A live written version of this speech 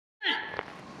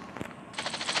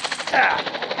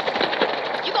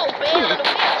You gon' bail on the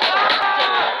wheel?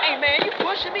 Hey, man, you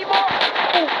pushing me, boy?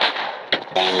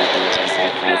 Then look at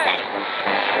yourself for a second.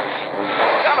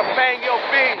 Gotta bang your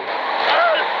big.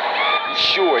 You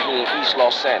sure he in East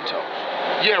Los Santos?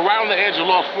 Yeah, right on the edge of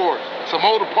Lost Forest. Some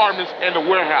old apartments and a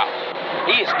warehouse.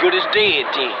 He as good as dead,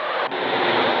 then.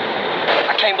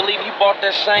 I can't believe you bought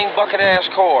that same bucket-ass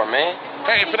car, man.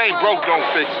 Hey, if it ain't broke, don't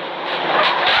fix it.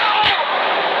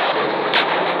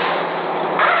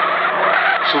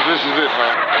 So this is it,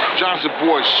 huh? Johnson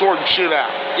boys sorting shit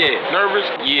out. Yeah. Nervous?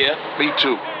 Yeah. Me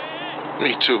too.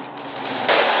 Me too.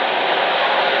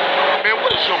 Man,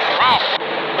 what is your problem?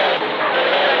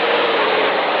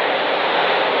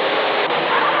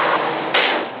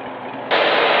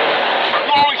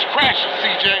 You always crashing,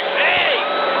 CJ. Hey!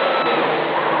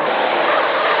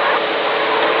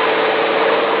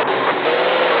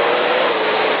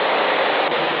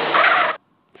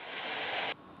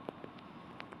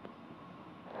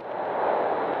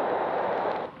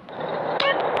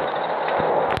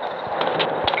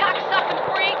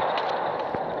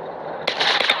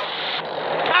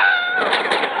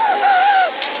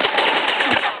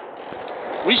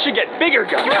 We should get bigger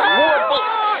guns. More bullets.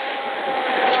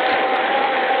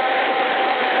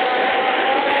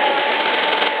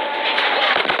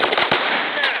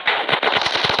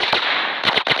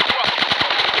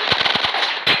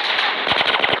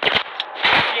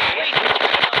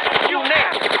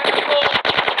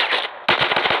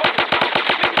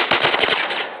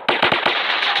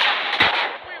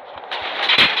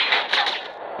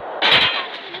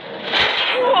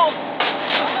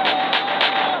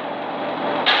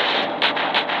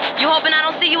 You hoping I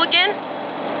don't see you again?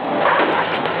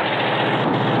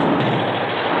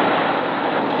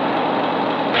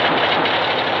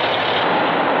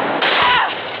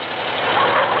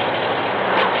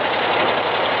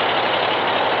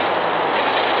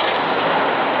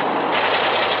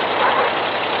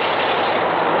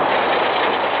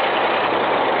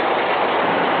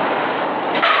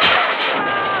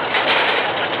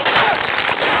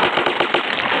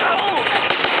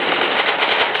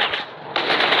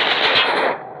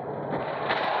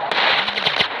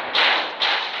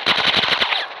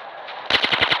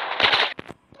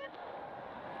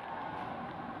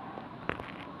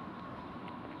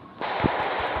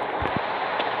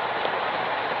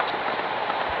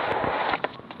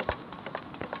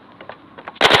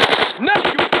 No,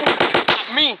 you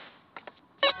not me.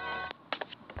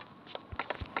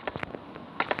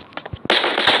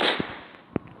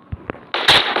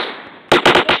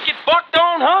 Get bucked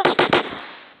on, huh?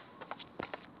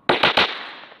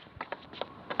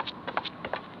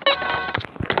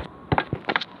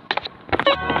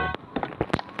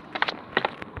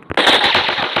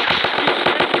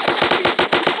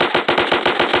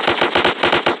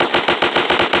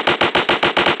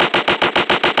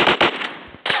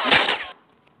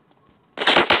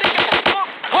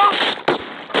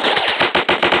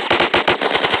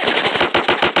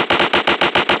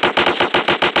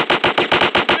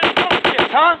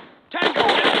 Huh? Tango.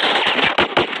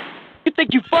 You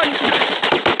think you funny?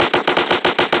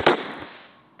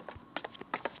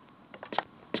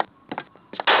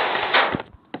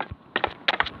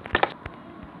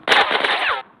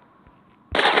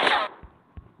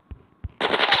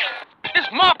 It's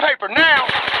my paper now.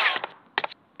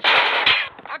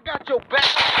 I got your back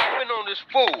on this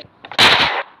fool.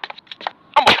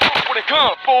 I'm a fool with a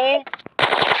gun, fool.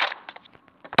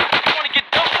 You wanna get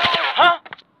dumped on, huh?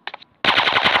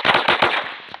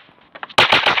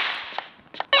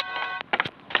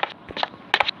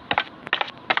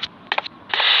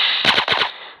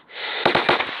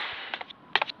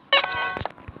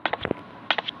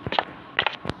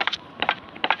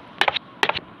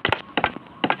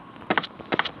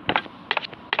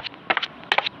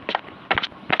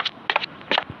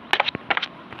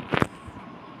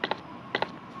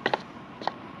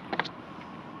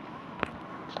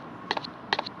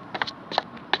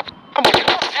 I'm a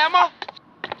fuck, Emma.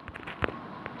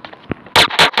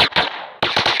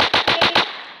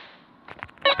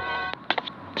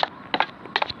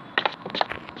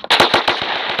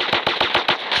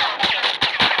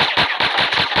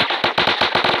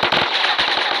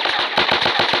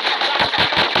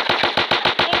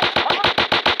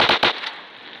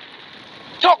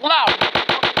 Talk loud.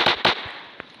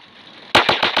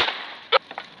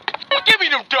 Give me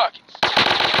them ducats.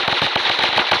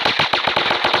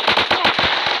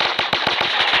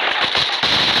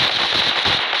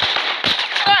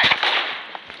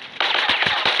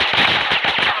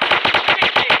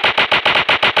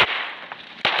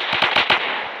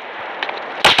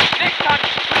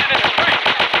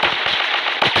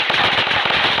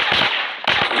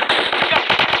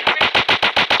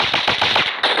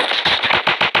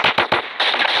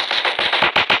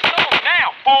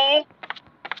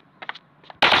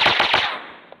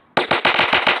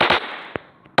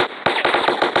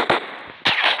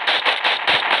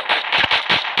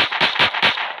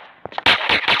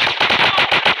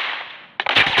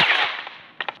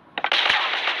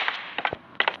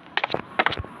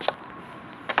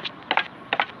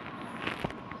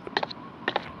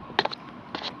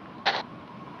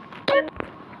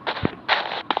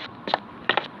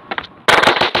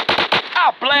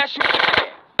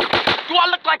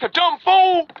 something,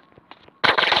 fool?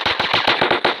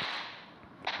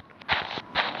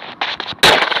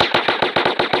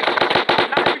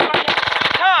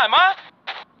 Time, huh?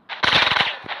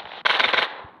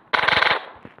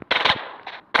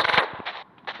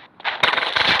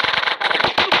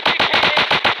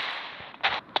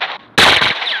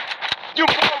 You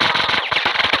boy.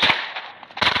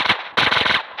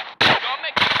 Y'all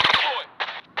make it boy.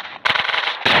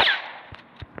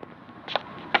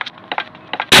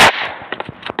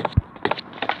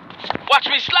 Watch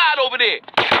me slide over there.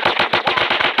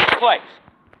 Place.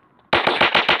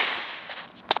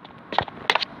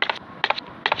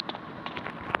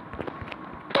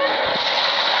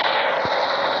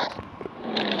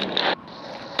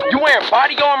 You wearing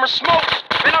body armor, Smoke?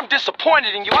 Man, I'm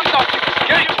disappointed in you. I thought you could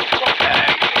get it.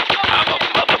 I'm a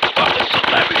motherfucking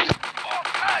celebrity. All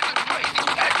kinds of crazy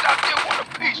cats out there want a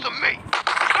piece of me.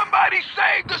 Somebody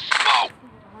save the Smoke!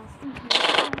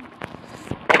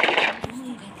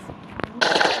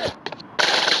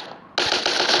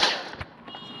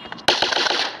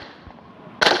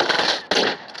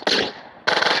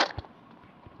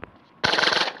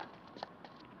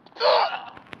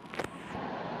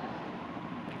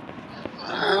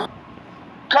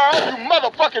 Carl, you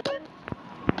motherfucking...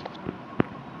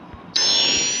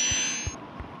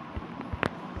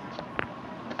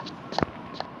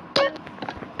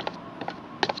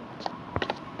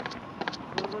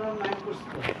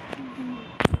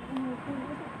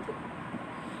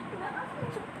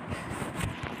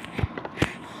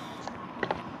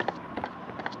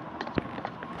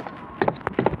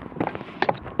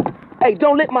 Hey,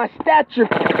 don't let my stature,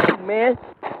 man.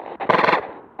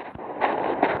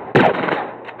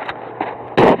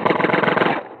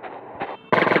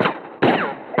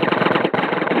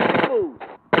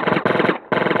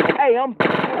 Hey, I'm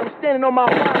standing on my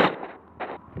line.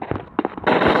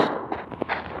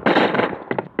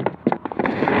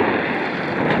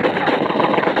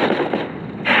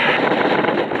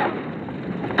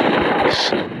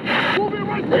 Move it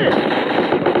right there.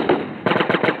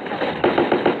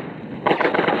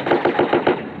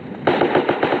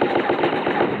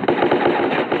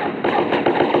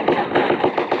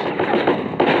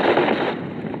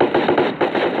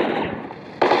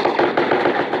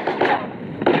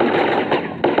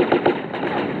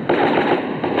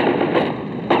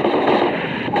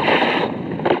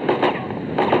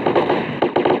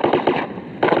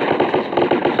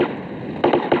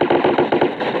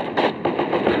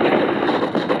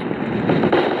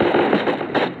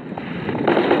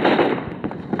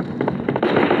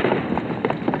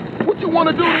 You want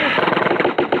to do this?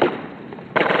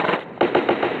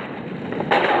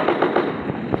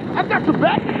 I got your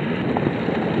back.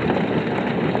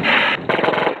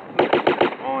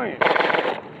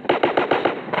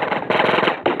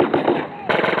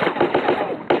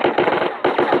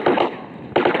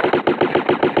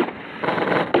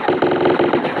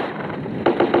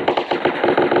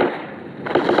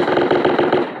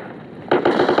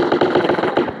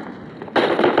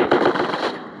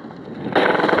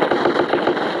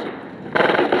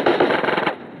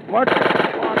 What?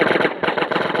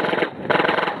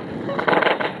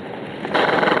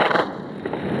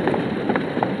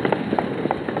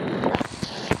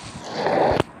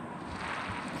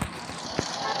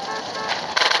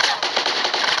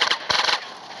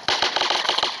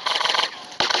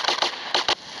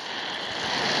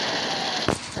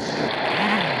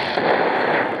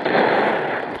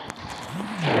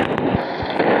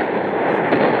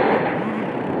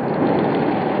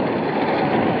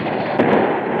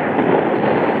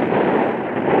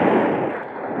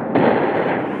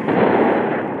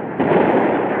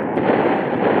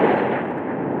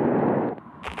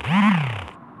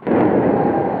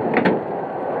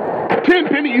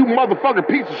 Tenpenny, you motherfucking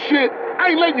piece of shit. I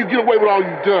ain't letting you get away with all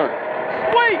you done.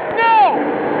 Wait, no!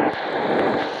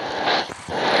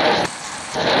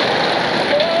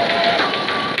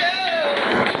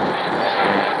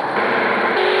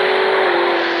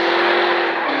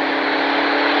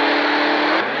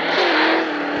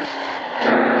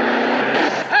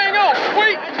 Hang on,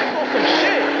 wait! I just want some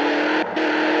shit.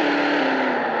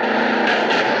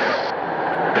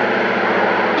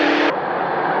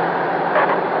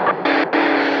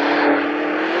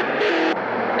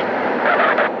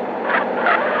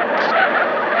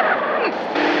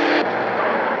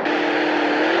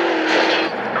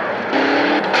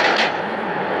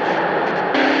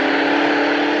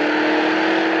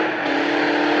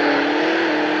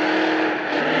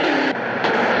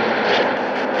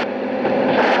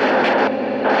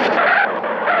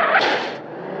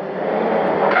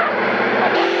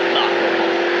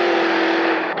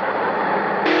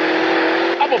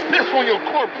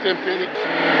 Tenpenny.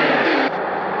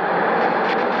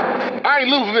 I ain't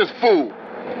losing this fool.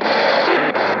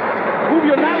 Move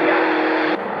your mouth, guy.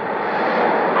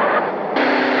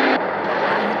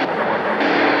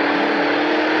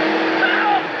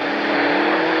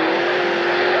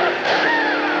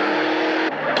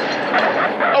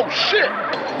 Oh, shit!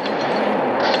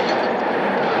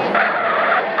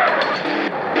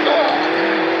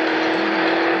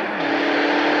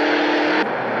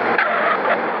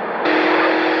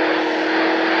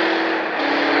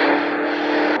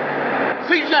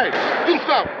 CJ, do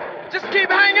something. Just keep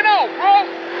hanging on, bro.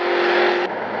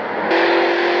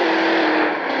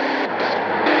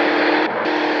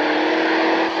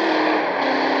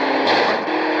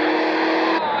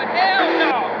 Oh, hell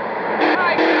no. All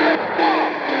right, let's go.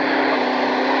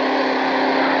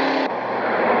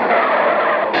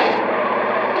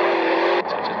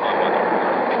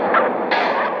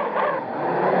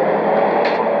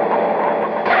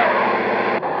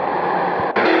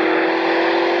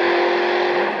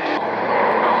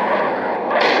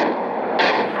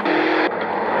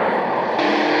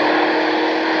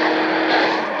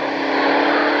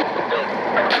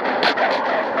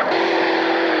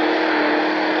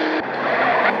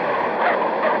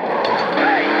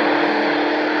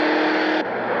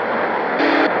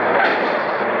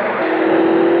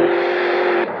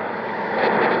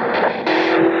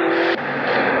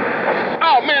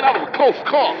 Oh, man, that was a close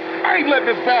call. I ain't letting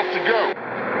this bastard go.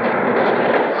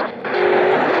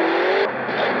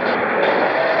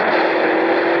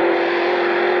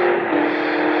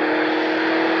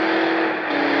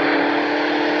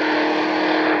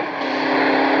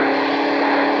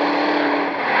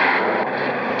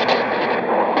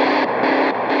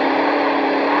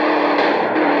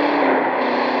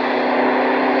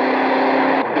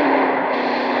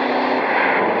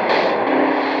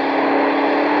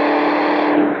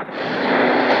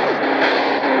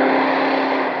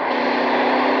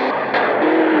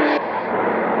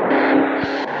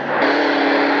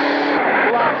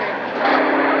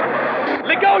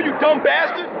 Let go, you dumb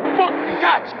bastard. Fuck, you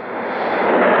got you.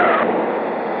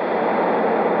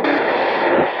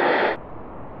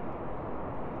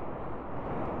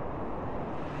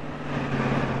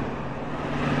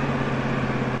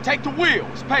 Take the wheel.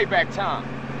 It's payback time.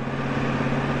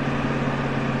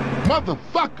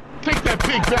 Motherfucker, take that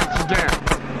big bastard down.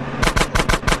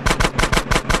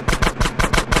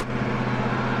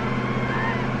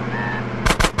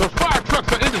 The fire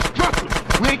trucks are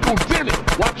indestructible. We ain't gonna dent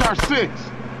it. Watch our six.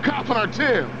 Cops on our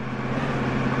tail.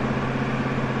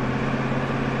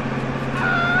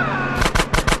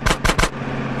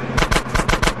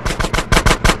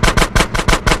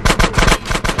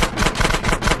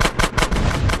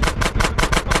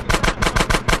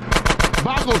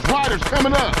 Those riders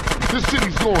coming up. This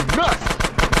city's going nuts.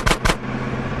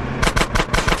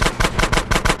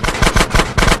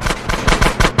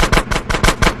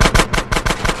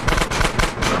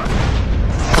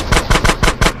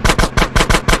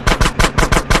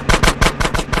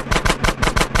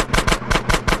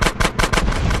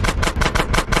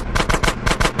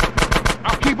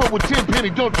 I'll keep up with Tenpenny,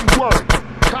 don't you worry.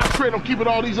 Concentrate on keeping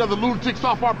all these other lunatics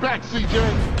off our backs,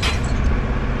 CJ.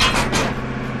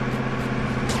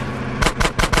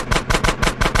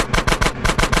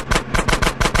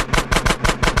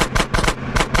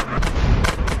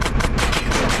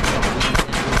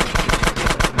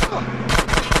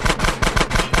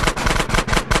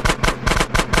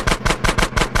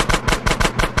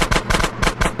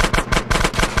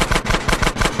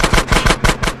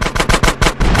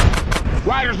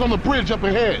 Riders on the bridge up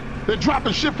ahead. They're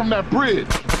dropping shit from that bridge.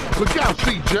 Look out,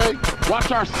 CJ.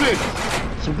 Watch our six.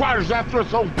 Some riders after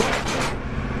us on back.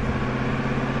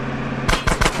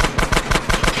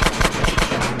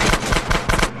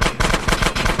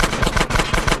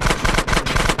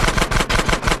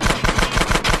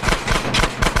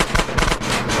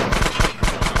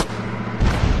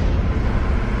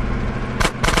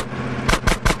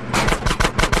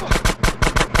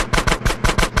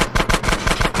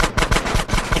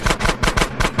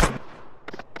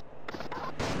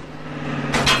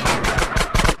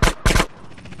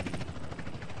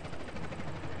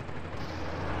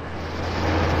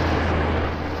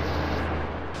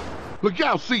 Look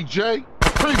out, CJ.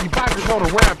 Crazy bikers on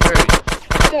a rampage.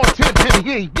 Come on, Tenpenny,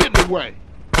 he ain't getting away.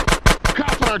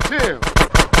 Cops on our tail.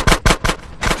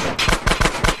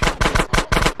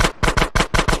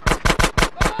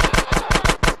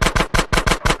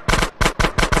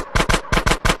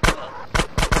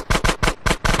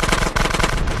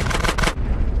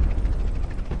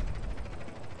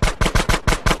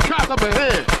 Cops up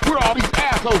ahead. Where all these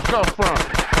assholes come from?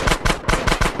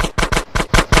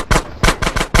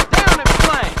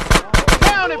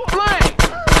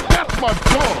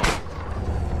 Hold on.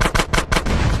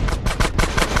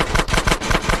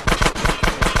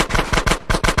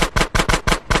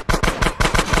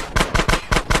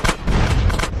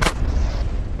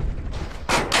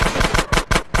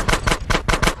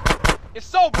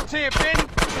 It's over, Tenpenny.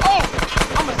 Oh,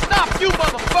 I'ma stop you,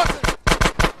 motherfucker.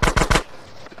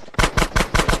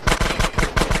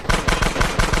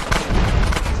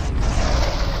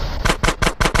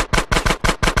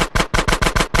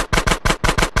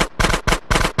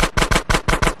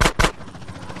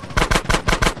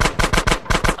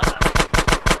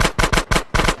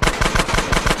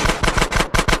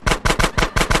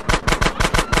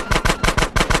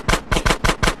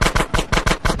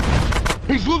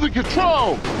 He's losing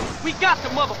control! We got the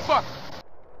motherfucker.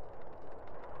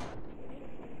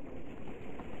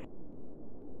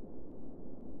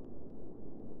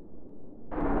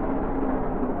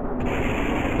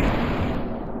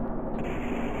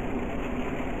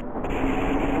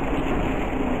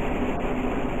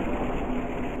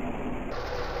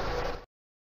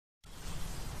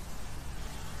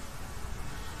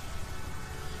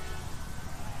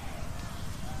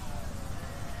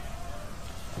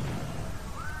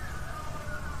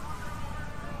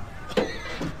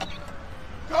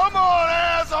 Come on,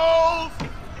 assholes!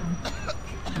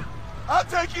 I'll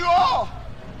take you all!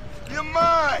 You're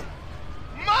mine!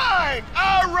 Mine!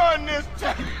 I run this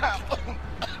town!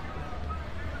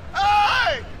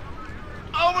 Hey!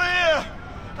 Over here!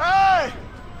 Hey!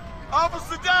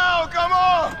 Officer down, come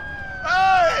on!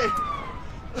 Hey!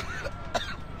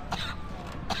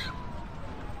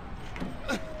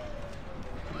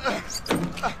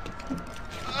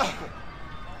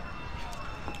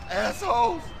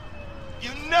 Assholes! You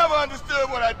never understood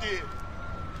what I did.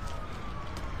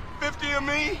 50 of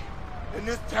me, and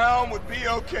this town would be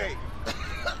okay.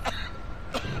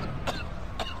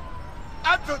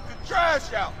 I took the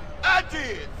trash out. I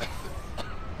did.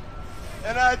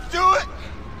 And I'd do it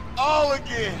all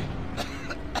again.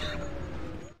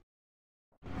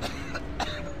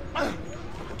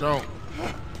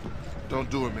 Don't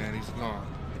do it, man. He's gone.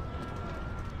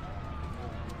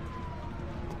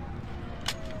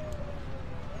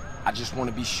 I just want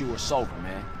to be sure it's over,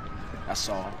 man. That's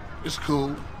all. It's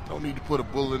cool. Don't need to put a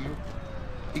bullet in him.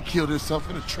 He killed himself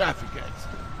in a traffic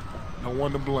accident. No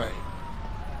one to blame.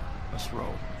 Let's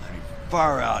roll.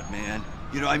 Far out, man.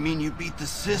 You know, I mean, you beat the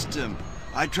system.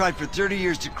 I tried for 30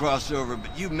 years to cross over,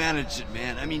 but you managed it,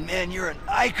 man. I mean, man, you're an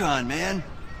icon, man.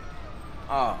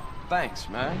 Oh, thanks,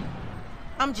 man.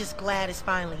 I'm just glad it's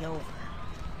finally over.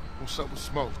 What's up with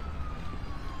Smoke?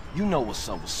 You know what's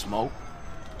up with Smoke.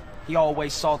 He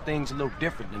always saw things a little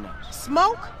different than us.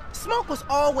 Smoke? Smoke was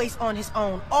always on his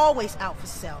own, always out for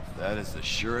self. That is the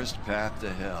surest path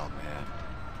to hell, man.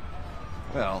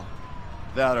 Well,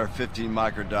 without our 15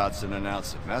 microdots and an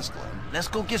ounce of mescaline, let's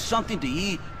go get something to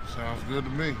eat. Sounds good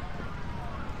to me.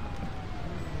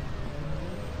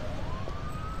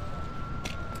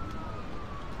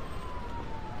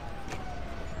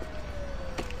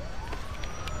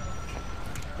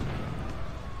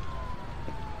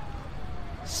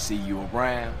 See you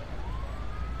around,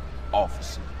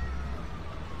 officer.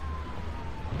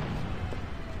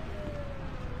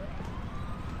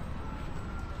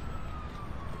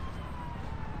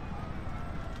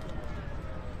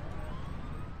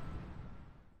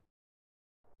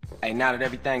 Hey, now that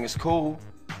everything is cool,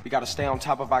 we gotta stay on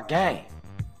top of our game.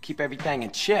 Keep everything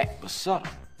in check, but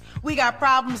subtle. We got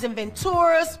problems in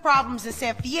Venturas, problems in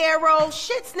San Fierro.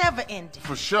 Shit's never ending.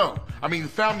 For sure. I mean, the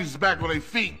family's back on their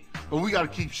feet, but we gotta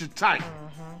keep shit tight.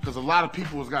 Because a lot of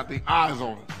people has got their eyes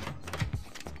on us.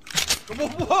 Whoa,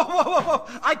 whoa, whoa, whoa, whoa.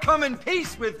 I come in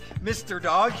peace with Mr.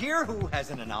 Dog here, who has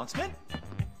an announcement.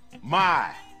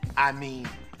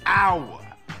 Our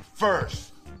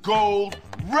first gold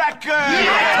record! Yeah,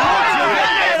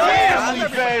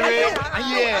 baby!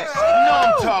 Yeah, you know what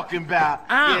I'm talking about.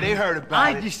 Yeah, they heard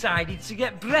about it. I decided to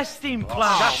get breast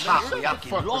implants.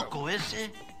 Loco, ese?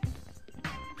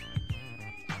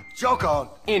 Joke on.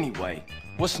 Anyway,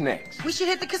 what's next? We should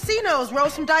hit the casinos, roll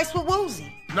some dice with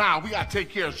Woozy. Nah, we gotta take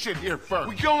care of shit here first.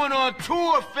 We going on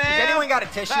tour, fam! Has anyone got a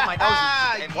tissue? My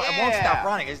nose is, it won't stop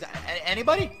running. Is that,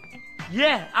 anybody?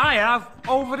 Yeah, I have.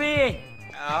 Over there.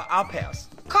 I'll pass.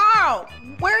 Carl,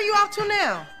 where are you off to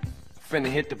now? Finna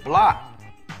hit the block.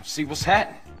 See what's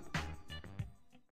happening.